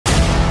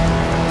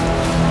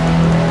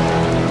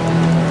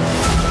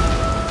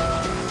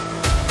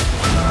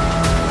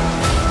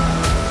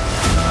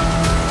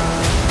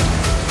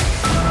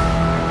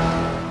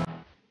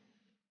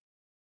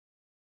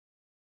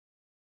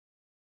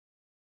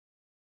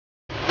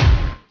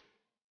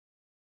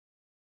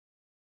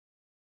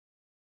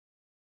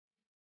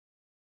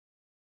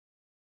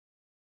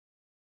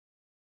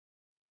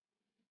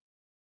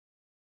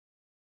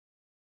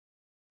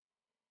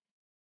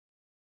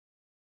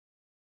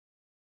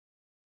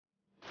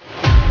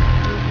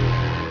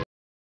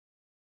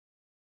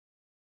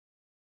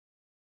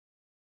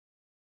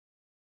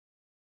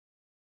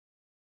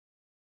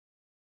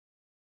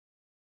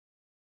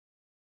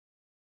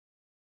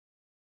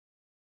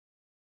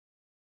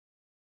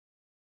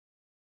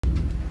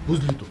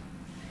বুঝলি তো,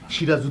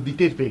 সিরাজুদ্দি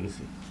টের পেয়ে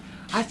গেছে।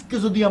 আজকে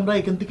যদি আমরা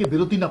এখান থেকে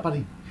বেরোতে না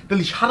পারি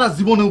তাহলে সারা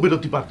জীবনেও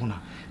বেরোতে পারবো না।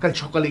 কাল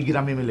সকালে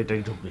গ্রামে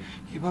মিলিটারি ঢুকবে।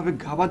 এভাবে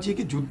গা বাজিয়ে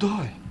কি যুদ্ধ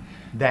হয়?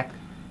 দেখ,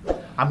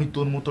 আমি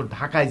তোর মতো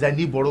ঢাকায়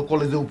যাইনি, বড়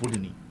কলেজেও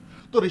পড়িনি।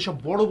 তোর এসব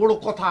বড় বড়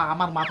কথা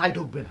আমার মাথায়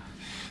ঢুকবে না।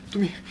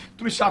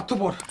 তুমি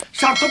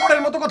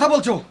স্বার্থপরের মতো কথা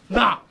বলছো।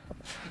 না,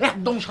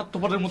 একদম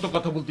স্বার্থপরের মতো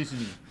কথা বলতেছি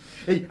না।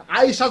 এই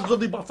আয়েশার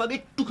যদি বাঁচার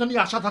একটুখানি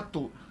আশা থাকতো,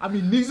 আমি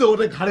নিজে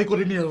ওরে ঘাড়ে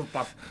করে নিয়ে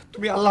যেতাম।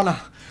 তুমি আল্লাহ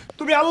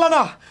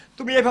না,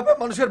 তুমি এভাবে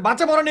মানুষের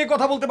বাঁচা মরা নিয়ে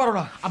কথা বলতে পারো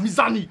না। আমি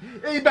জানি,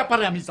 এই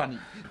ব্যাপারে আমি জানি।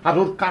 আর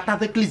ওর কাটা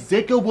দেখলে যে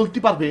কেউ বলতে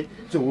পারবে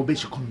যে ও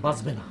বেশিক্ষণ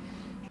বাঁচবে না।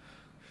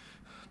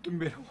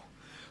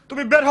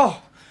 তুমি বের হও,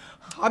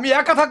 আমি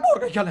একা থাকবো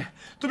ওর এখানে।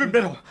 তুমি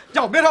বের হও,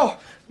 যাও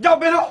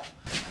বের হও।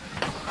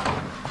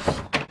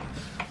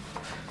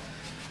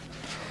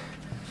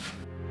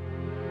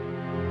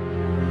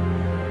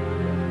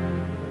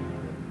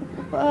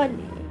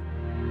 পানি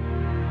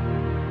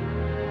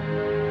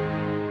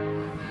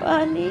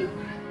পানি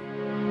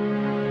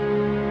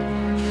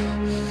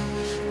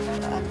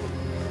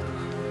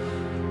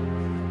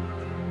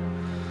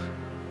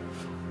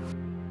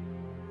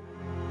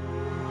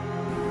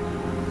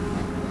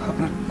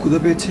আপনার ক্ষুধা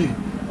পেয়েছে?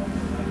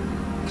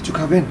 কিছু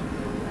খাবেন?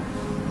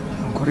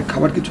 ঘরে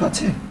খাবার কিছু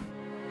আছে?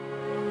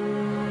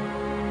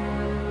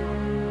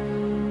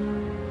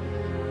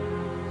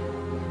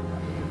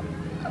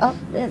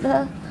 আপনারা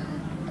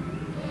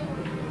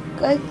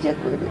কাজটা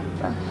করেন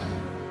না।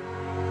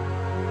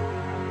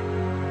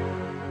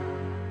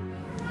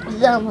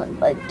 জামান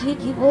ভাই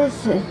ঠিকই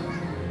বলছে,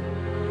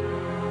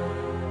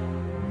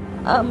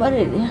 আমার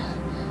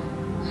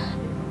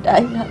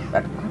টাইম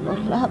আপনার কোনো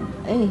লাভ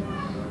নেই।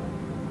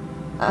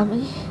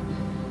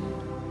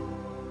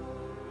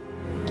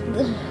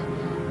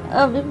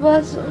 আমি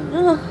বাঁচব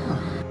না।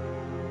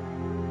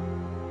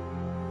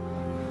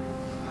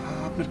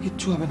 আপনার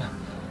কিচ্ছু হবে না,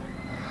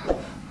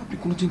 আপনি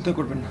কোনো চিন্তা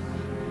করবেন না,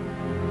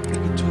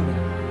 কিচ্ছু হবে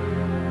না।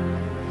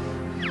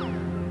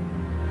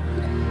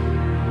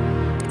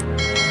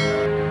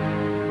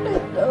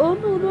 একটা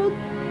অনুরোধ,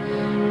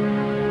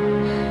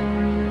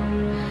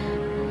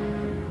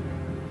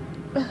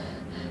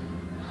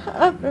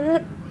 আপনারা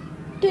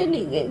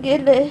ট্রেনিংয়ে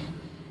গেলে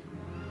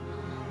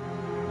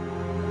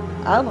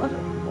আমার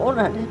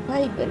ওনারে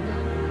পাইবেন,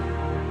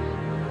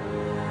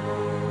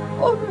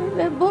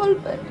 ওনারে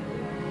বলবেন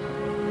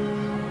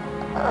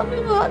আমি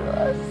ভালো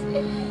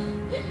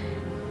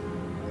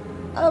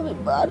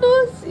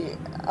আছি,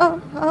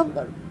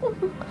 আমার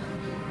কোনো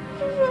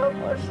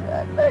সমস্যা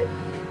নাই।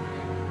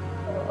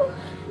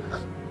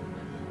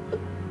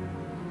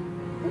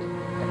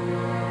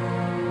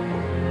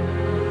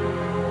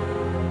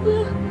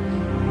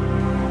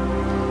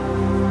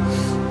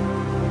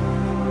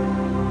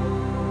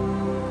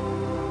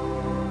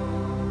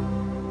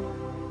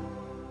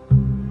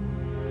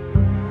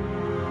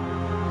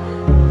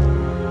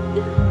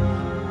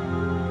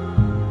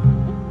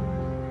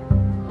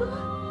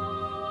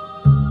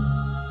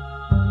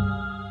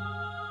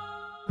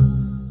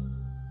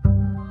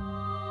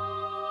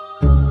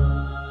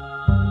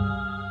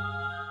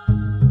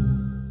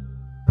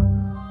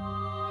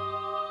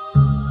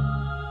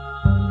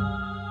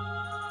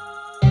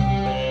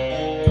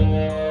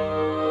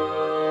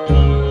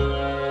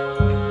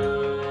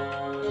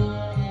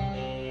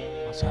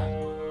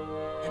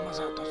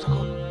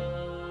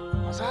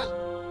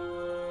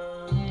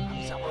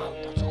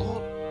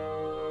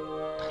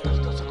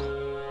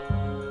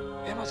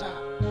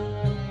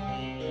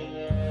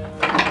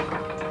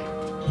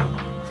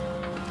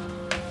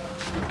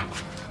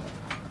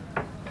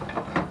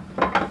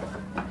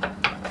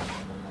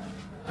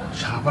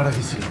 শাহপাড়া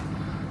গেছিলাম,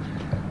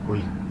 ওই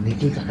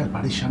নিখিল কাকার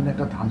বাড়ির সামনে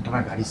একটা ধান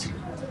টানা গাড়ি ছিল।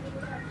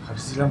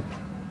 ভাবছিলাম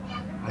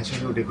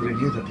আইসাকে ওটা করে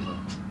নিয়ে যেতে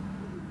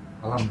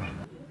পারলাম না।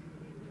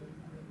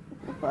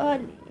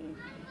 পানি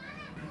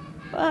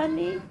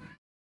পানি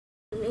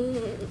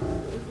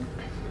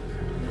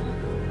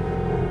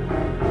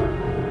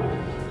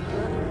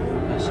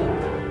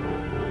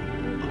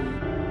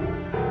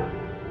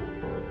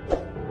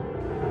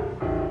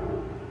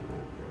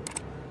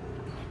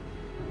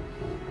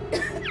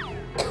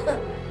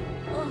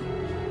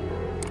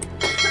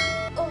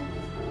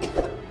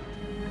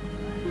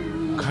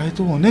গায়ে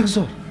তো অনেক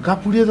জ্বর, গা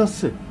পুড়িয়ে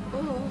যাচ্ছে,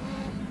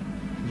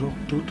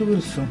 রক্তও তো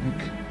বেরোচ্ছে অনেক।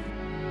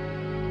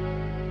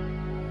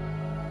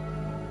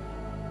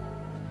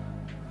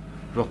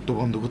 রক্ত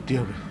বন্ধ করতে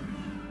হবে।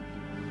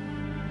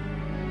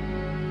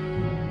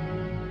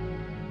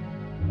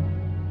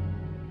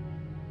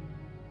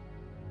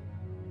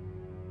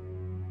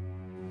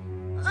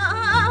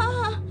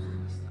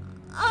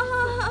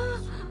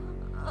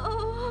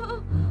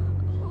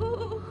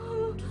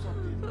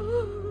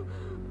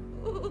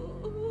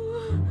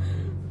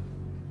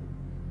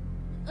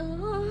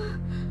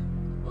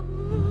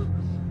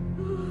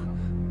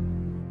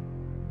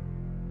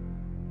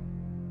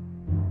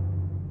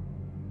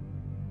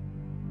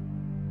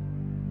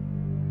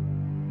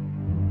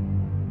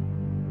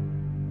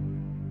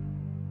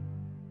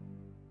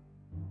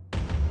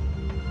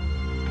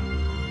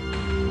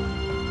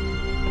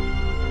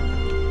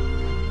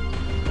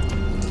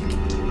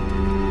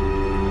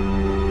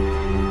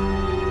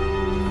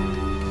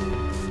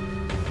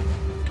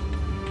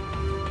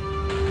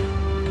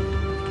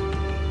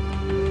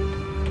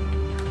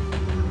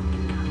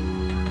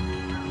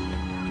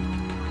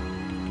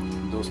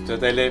 দোস্তে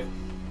তাইলে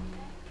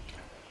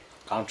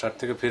কনসার্ট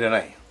থেকে ফিরে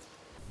নাই?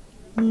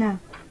 না।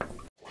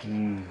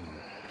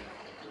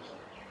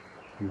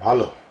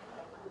 ভালো,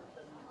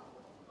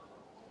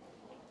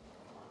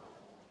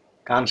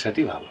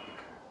 কনসার্টই ভালো।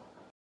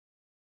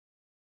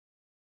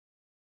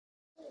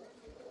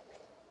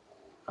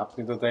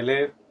 আপনি তো তাইলে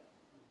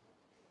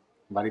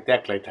বাড়িতে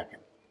একলাই থাকেন।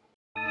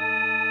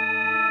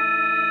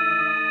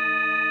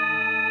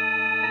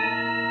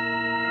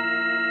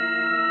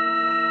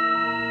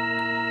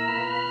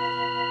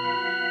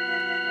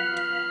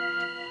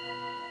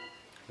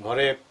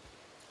 ঘরে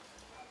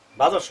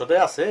বাজার সদাই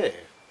আছে?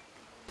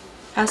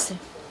 আছে।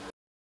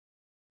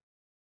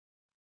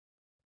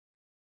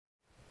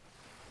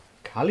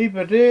 খালি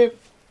পেটে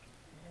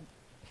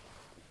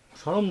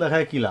শরম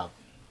দেখায় কি লাভ?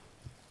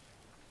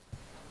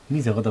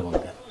 মিছা কথা বল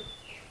কেন?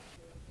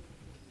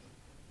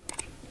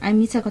 আমি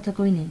মিছা কথা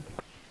কই নাই।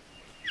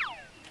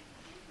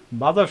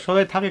 বাজার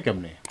সদাই থাকে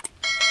কেমনে?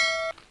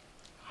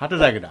 হাটে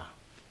যায় না?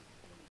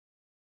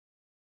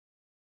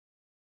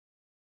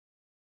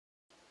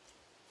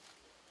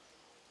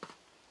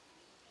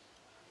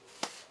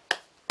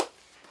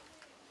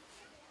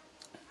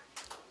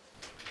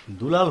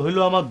 দুলাল হইল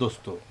আমার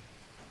দোস্ত,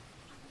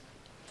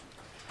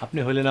 আপনি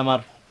হইলেন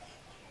আমার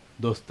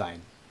দোস্তাইন।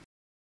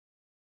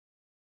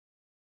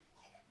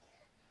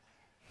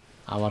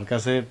 আমার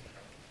কাছে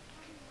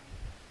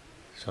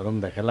শরম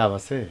দেখে লাভ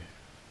আছে?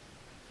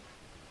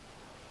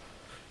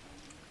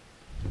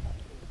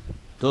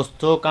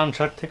 দোস্ত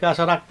কনসার্ট থেকে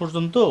আসার আগ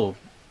পর্যন্ত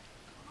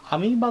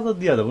আমি বাজার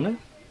দিয়া দেবো না।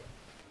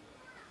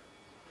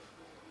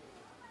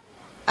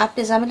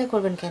 আপনি ঝামেলা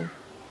করবেন কেন?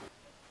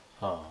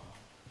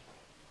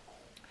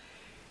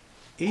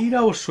 এইটা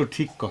অবশ্য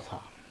ঠিক কথা,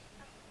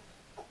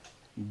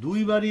 দুই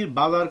বাড়ির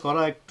বাজার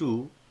করা একটু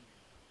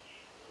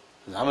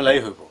ঝামেলাই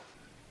হইব।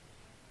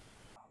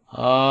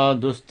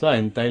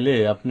 দোস্তাইন, তাইলে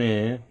আপনি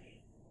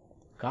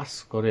কাজ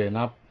করেন,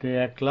 আপনি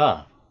একলা,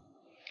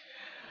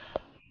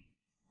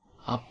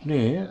 আপনি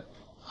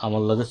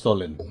আমার লগে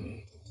চলেন।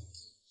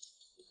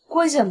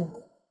 কই যাবো?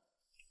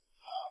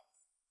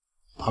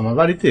 আমার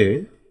বাড়িতে।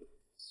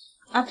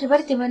 আপনার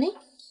বাড়িতে মানে?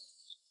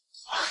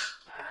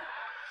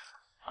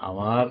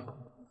 আমার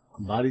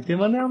বাড়িতে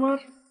মানে আমার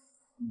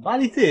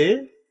বাড়িতে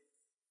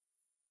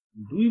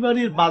দুই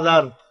বাড়ির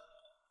বাজার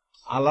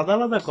আলাদা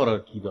আলাদা করার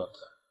কি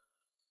দরকার?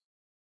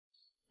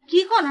 কি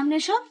কোন আপনি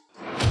সব?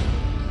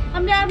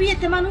 আমরা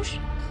বিয়েতে মানুষ,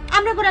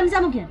 আমরা করে আমি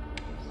যাবো কেন?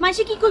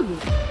 মাইসে কি করবো?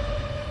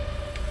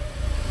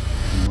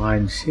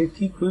 মাইনসে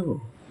কি করব?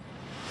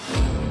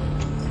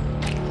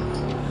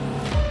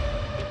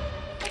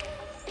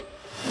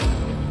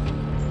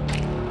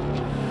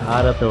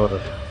 আর এত বড়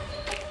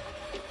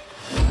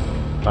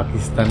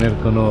পাকিস্তানের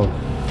কোন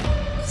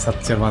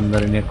সচ্চে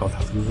বান্দারি নিয়ে কথা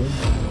তুলব?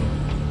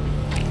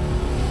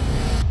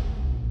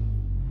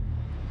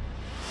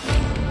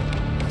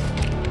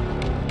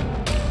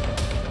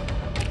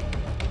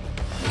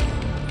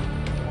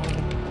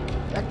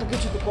 একটা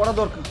কিছু তো করা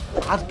দরকার।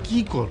 আর কি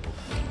করব?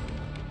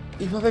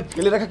 এইভাবে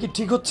ফেলে রাখা কি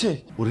ঠিক হচ্ছে?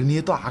 ওরে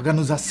নিয়ে তো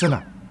আগানো যাচ্ছে না।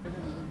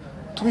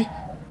 তুমি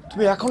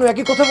তুমি এখনো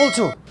একই কথা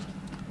বলছো?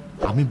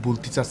 আমি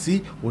বলতে চাচ্ছি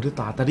ওরে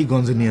তাড়াতাড়ি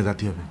গঞ্জে নিয়ে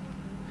যেতে হবে,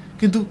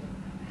 কিন্তু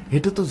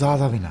হেঁটে তো যাওয়া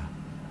যাবে না।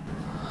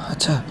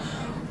 আচ্ছা,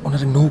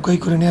 ওনারে নৌকায়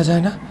করে নেওয়া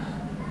যায় না?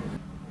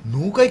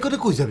 নৌকায় করে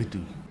কই যাবি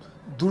তুই?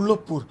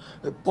 দুর্লভপুর,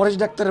 পরেশ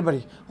ডাক্তারের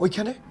বাড়ি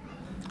ওইখানে।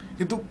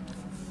 কিন্তু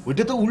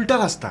ওইটা তো উল্টা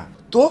রাস্তা।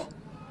 তো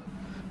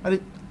আরে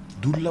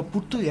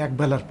দুর্লভপুর তো এক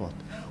বেলার পথ,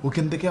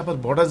 ওখান থেকে আবার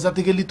বর্ডার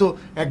যেতে গেলি তো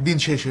একদিন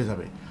শেষ হয়ে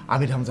যাবে।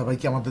 আমির হামজা ভাই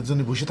কি আমাদের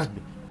জন্য বসে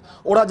থাকবে?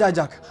 ওরা যায়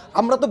যাক,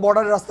 আমরা তো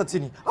বর্ডারের রাস্তা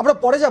চিনি, আমরা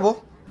পরে যাব।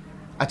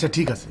 আচ্ছা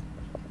ঠিক আছে,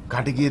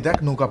 ঘাটে গিয়ে দেখ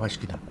নৌকা ভাস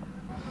কিনা।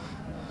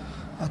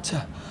 আচ্ছা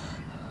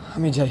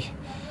আমি যাই,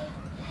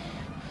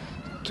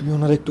 তুমি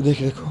ওনার একটু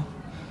দেখে রেখো।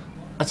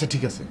 আচ্ছা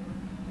ঠিক আছে,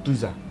 তুই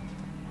যা।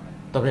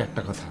 তবে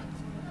একটা কথা,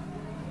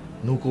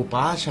 নৌকো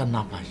পাস আর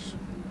না পাস,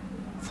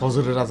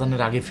 ফজরের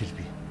আজানের আগে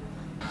ফিরবি।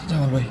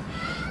 জামাল ভাই,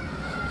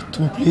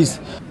 তুমি প্লিজ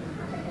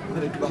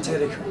ওনার একটু বাঁচায়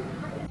রেখো।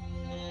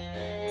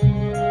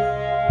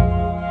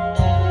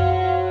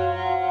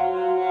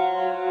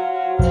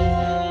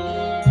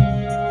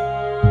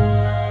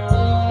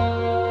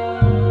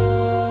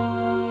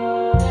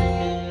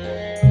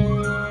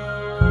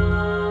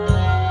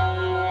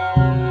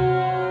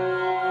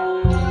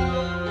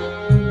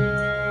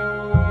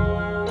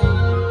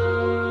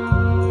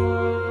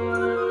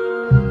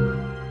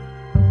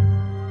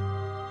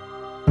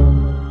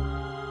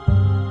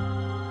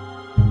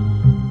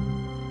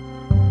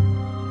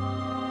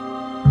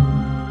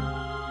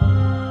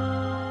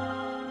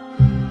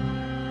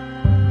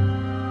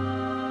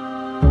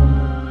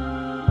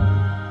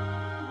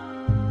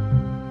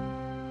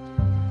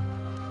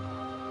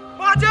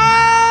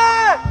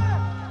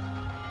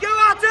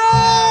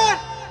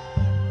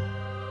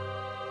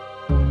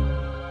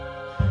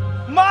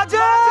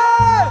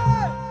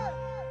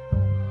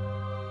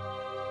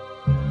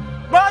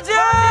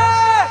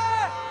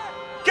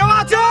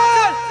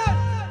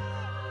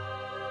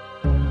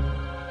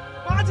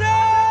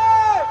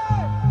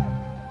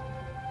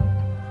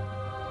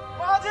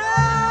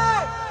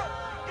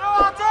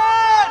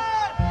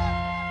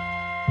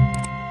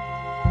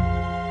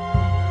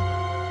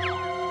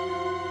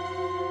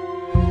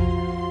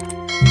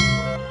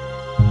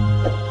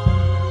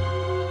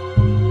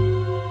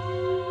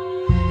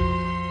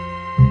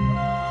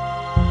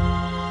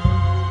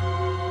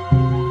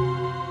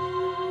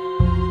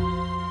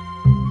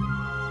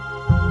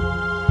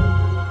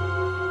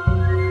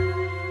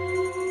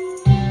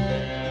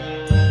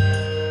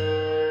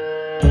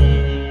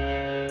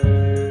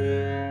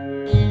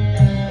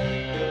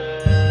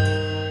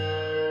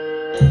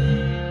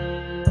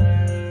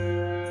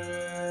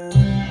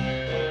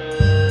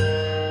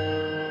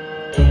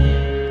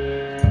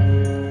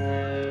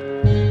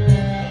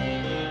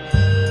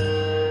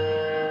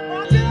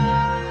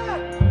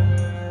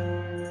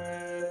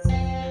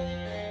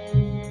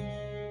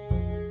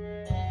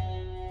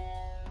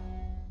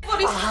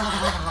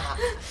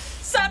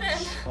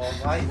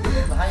 ভাই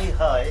ভাই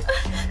হয়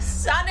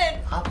জানেন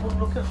আপন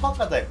লোকের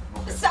হকা দেয়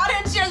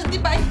জানেন শেরদি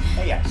ভাই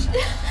এই আয়শা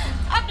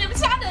আপনি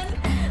জানেন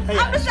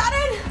আপনি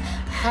জানেন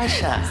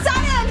আয়শা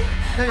জানেন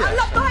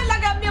আল্লাহ দোহাই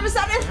লাগে আপনি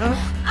জানেন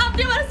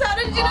আপনি আমার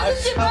জানেন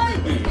শেরদি ভাই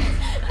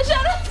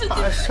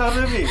আয়শা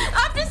বেবি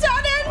আপনি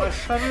জানেন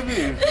আয়শা বেবি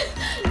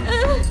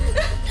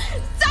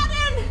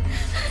জানেন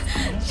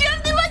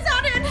শেরদি ভাই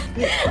জানেন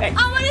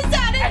আমার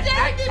জানেন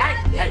শেরদি ভাই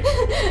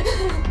আমার জানেন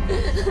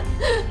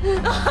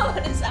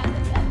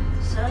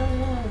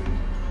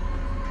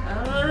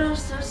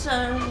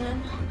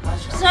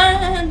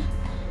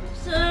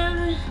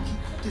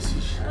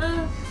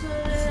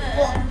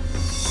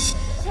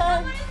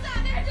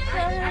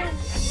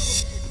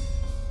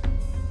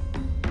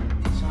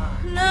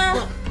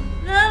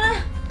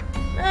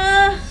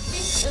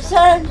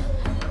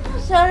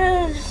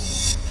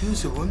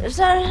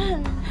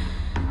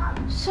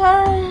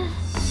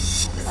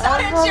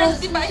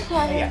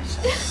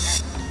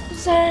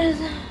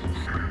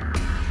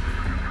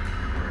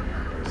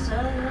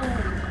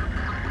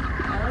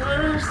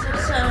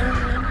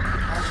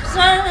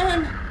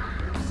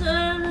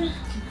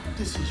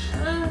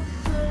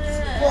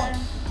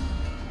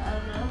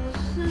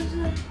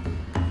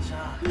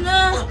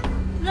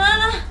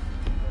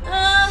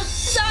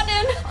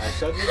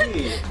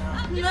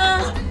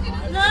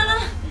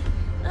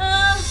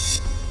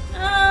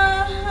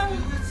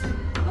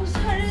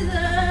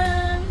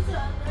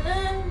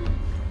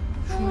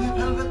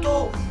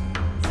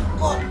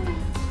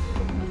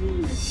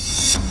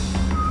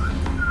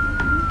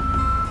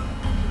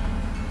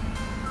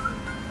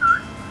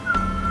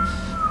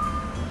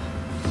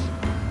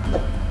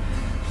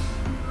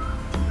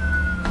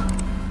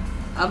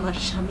আমার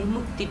স্বামী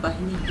মুক্তি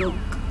বাহিনীর লোক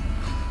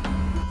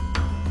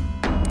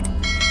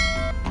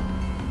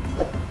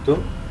তো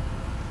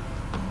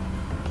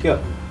क्या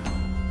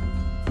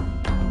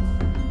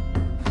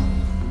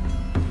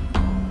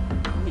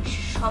আমি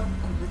সব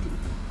করে দিব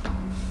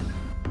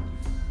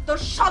তোর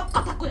সব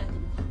কথা কয়ে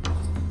দিব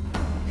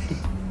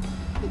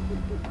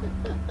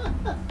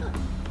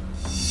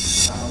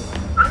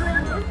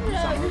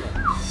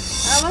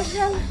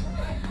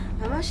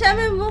আমার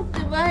স্বামী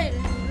মুক্তি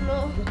বাহিনীর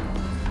লোক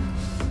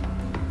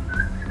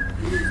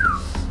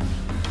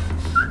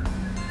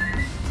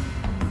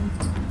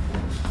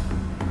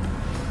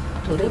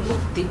তোরে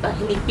মুক্তি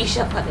বাহিনী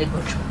পিসা ফালাইব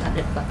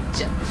সন্তানের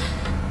বাচ্চা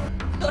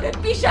তোরে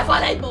পিসা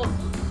ফালাইব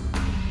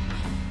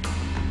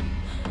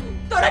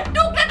তোরে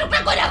টুকরা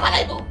টুকরা করে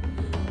ফালাইব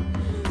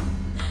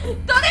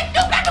তোরে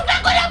টুকরা টুকরা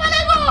করে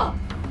ফালাইব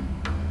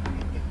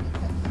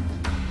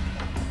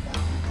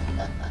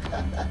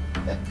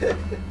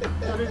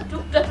তোরে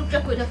টুকরা টুকরা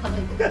করে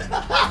ফালাইব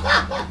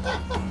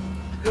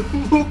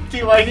মুক্তি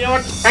বাহিনী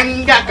আমার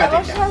ঠ্যাঙ্গা কাটে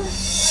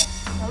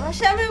আমার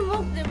স্বামী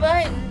মুক্তি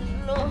বাহিনীর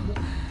লোক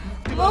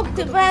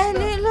মুক্তি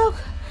বাহিনীর লোক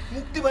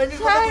মুক্তি বাহিনীর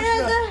কথা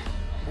বলিস না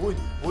ওই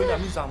ওই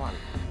আমি জামাল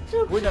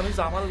ওই আমি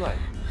জামাল ভাই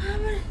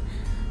আমার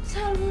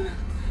ছাড়বো না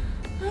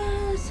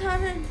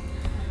ছাড়েন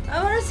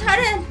আমার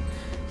ছাড়েন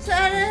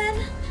ছাড়েন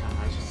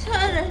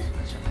ছাড়েন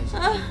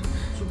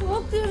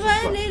মুক্তি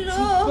বাহিনীর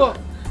লোক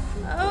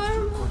আমার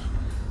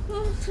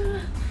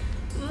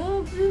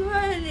মুক্তি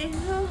বাহিনীর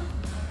লোক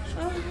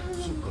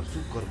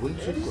চুপ কর বোন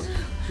চুপ কর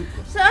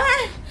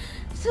ছাড়েন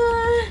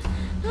ছাড়েন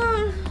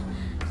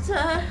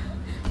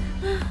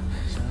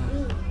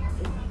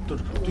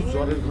তুই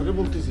জ্বরের ঘরে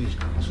বলতেছিস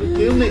আসলে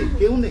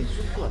কেউ নেই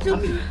চুপ কর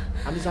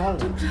আমি জামাল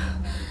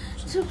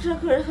শুকনা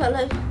করে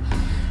ফেলাইব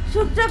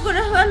শুকনা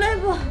করে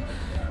ফেলাইব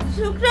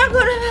শুকনা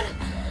করে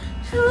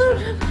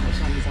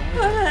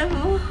ফেলাইব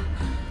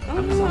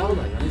আমি জামাল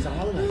ভাই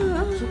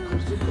চুপ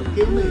কর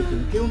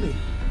কেউ নেই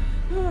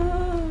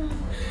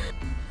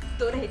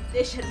তোর এই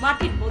দেশের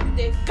মাটির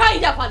মধ্যে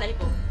কাইরা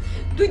ফেলাইব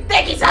তুই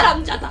দেখি সালাম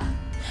জাদা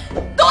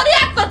তোর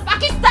একবার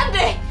পাকিস্তান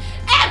রে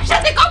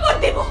একসাথে কবর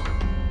দেব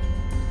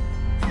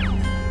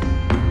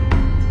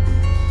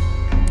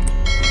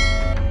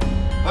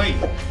ওই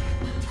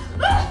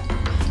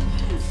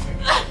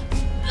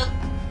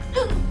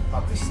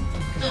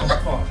पाकिस्तान के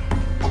ऊपर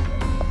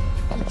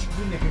कुछ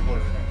भी नहीं बोल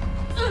रहे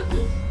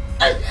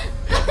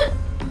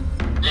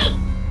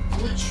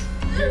कुछ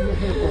भी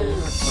नहीं बोल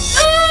रहे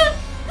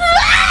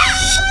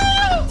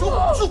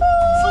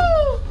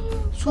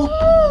चुप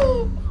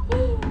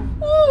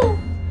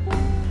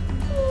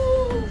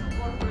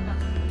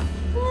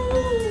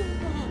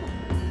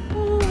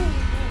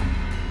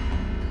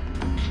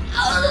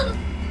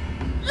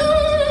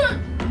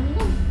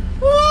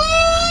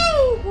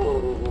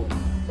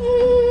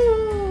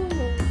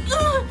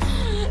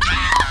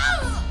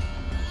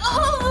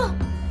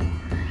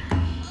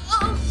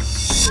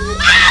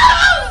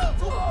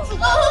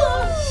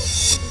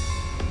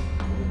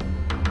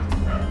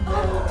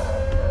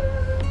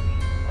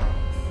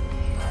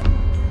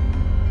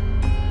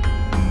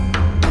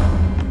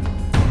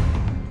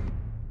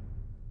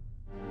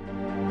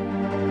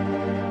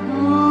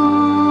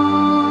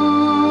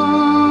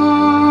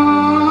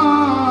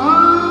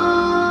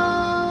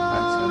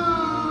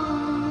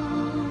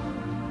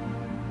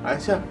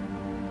আচ্ছা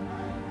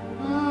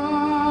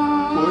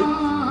ওই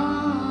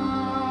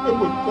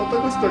কথা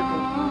কষ্ট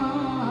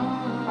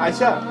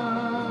আয়শা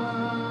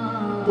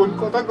কোন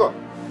কথা কর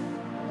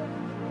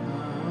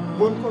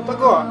মন কথা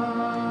কর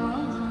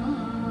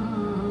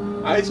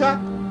আয়শা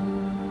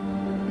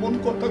মন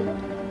কথা কর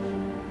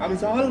আমি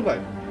জামাল ভাই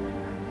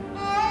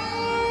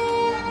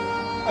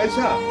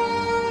আয়শা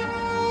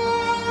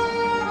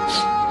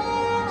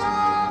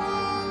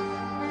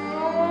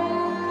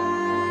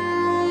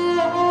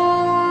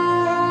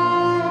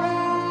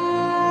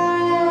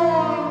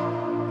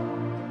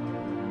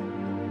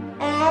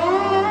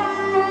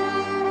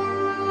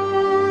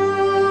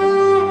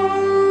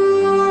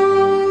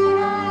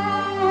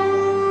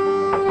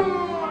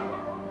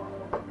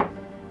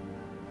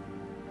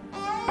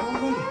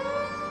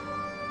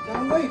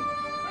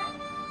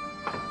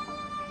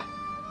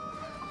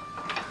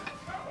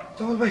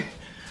জামাল ভাই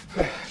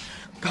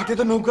ঘাটে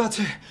তো নৌকা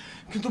আছে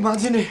কিন্তু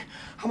মাঝি নেই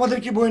আমাদের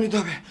কি বয়ে নিতে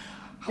হবে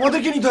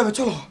আমাদেরকে নিতে হবে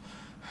চলো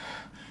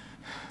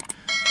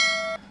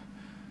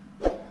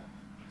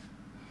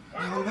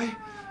জামাল ভাই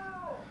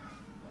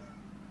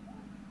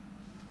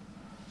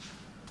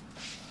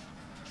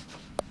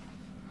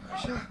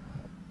আয়শা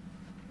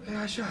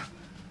আয়শা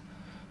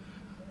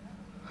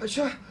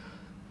আয়শা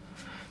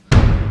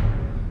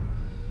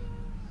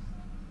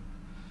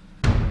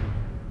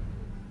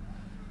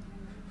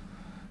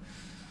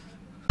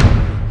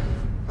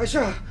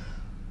আয়শা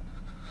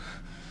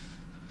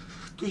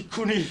তুই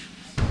খুনি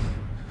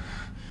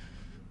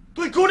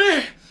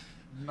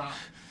না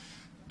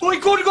তুই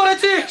খুন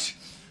করেছিস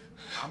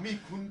আমি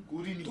খুন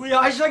করিনি তুই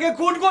আয়শাকে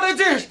খুন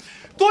করেছিস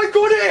তুই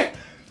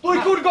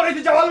খুন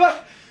করেছিস জামাল ভাই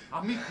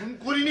আমি খুন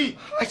করিনি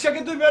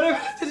আয়শাকে তুই মেরে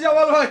ফেলেছিস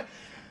জামাল ভাই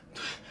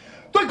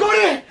তুই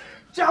খুনি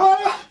জামাল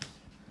ভাই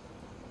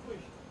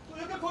তুই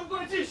ওকে খুন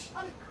করেছিস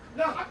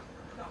না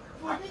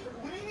আমি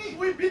করিনি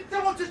তুই মিথ্যা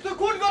বলছিস তুই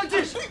খুন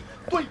করেছিস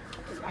তুই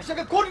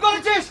আয়শাকে খুন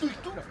করেছিস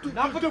তুই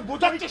নাম তো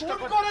বোঝার চেষ্টা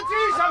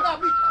করেছিস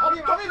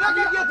আমি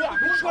রাগে গিয়ে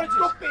খুন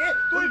করেছিস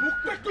তুই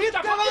মুখটা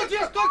মিথ্যা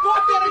বলছিস তুই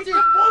খুন করেছিস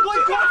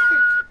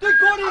তুই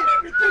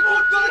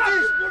খুন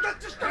করেছিস বোঝার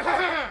চেষ্টা কর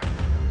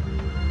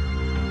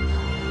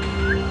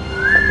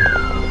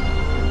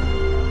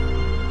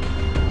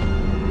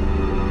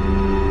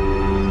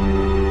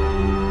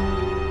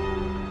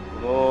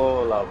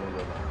লাভ হইল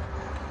না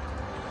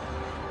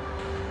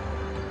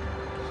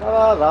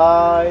সারা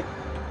রাত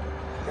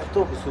এত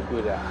কিছু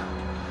কইরা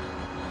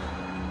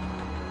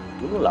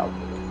কোনো লাভ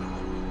হইল না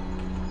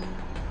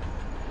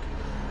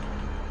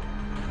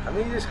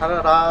আমি যে সারা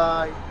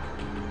রাত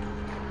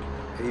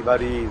এই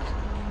বাড়ির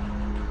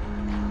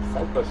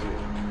চারপাশে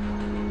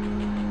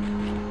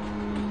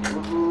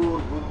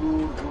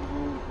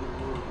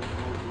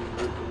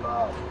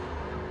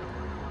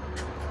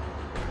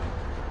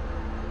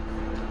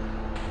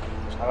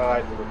সারা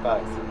রাত হলো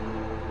কাজ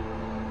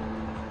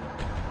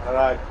সারা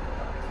রাত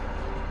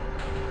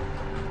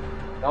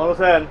কেমন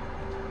আছেন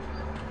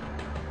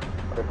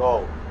কও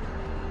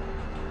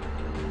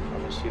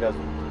আমি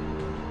সিরাজুল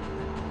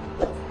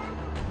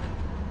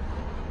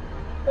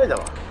এই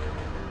যাবা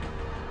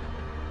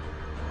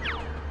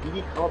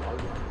বিড়ি খাওয়া ভালো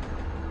না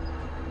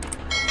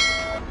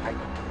খাই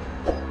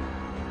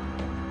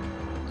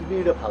তুমি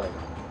এটা ফালাই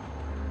না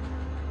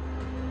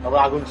আবার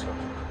আগুন ছিল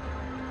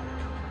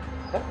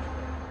হ্যাঁ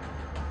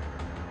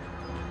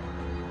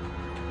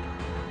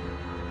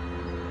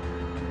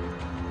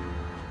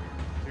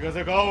ঠিক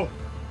আছে গাও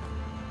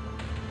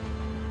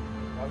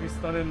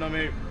পাকিস্তানের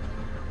নামে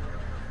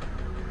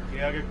কে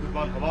আগে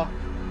কুরবান হবা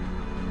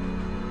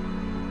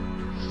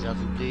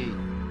সিরাজউদ্দিন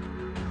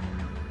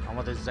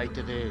আমাদের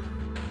যাইতে দে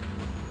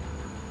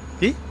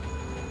কি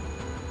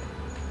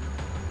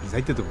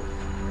যাইতে দেবো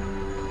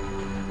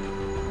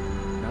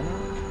না না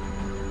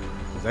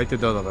যাইতে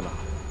দেওয়া যাবে না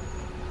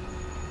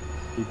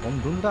এই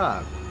বন্ধনটা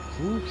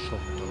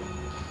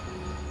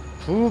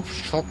খুব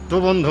শক্ত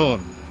বন্ধন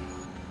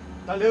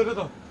তাহলে ওটা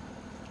তো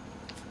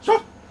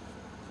সব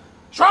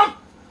সব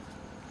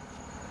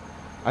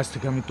আজ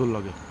থেকে আমি তোর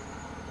লগে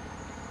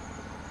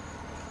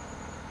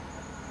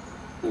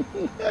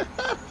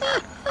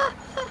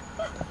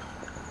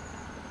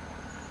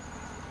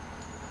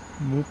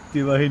মুক্তি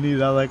বাহিনী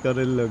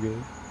রাজাকারের লগে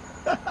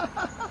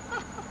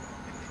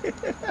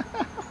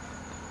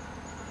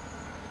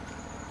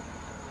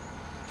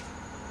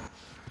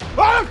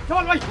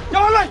জামাল ভাই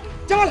জামাল ভাই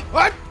জামাল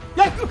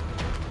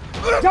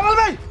জামাল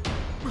ভাই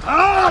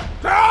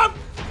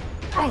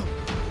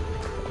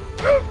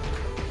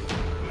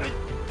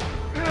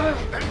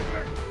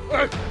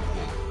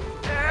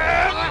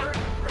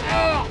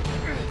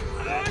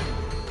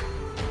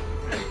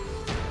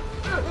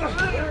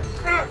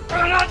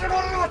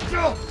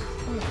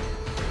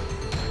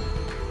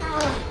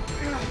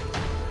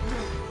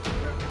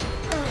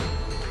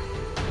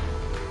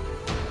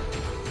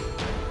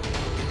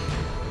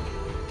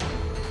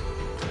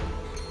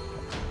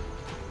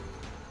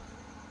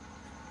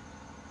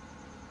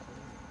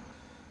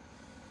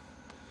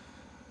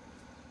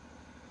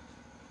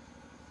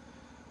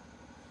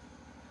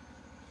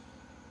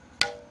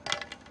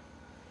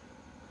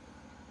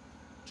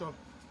চল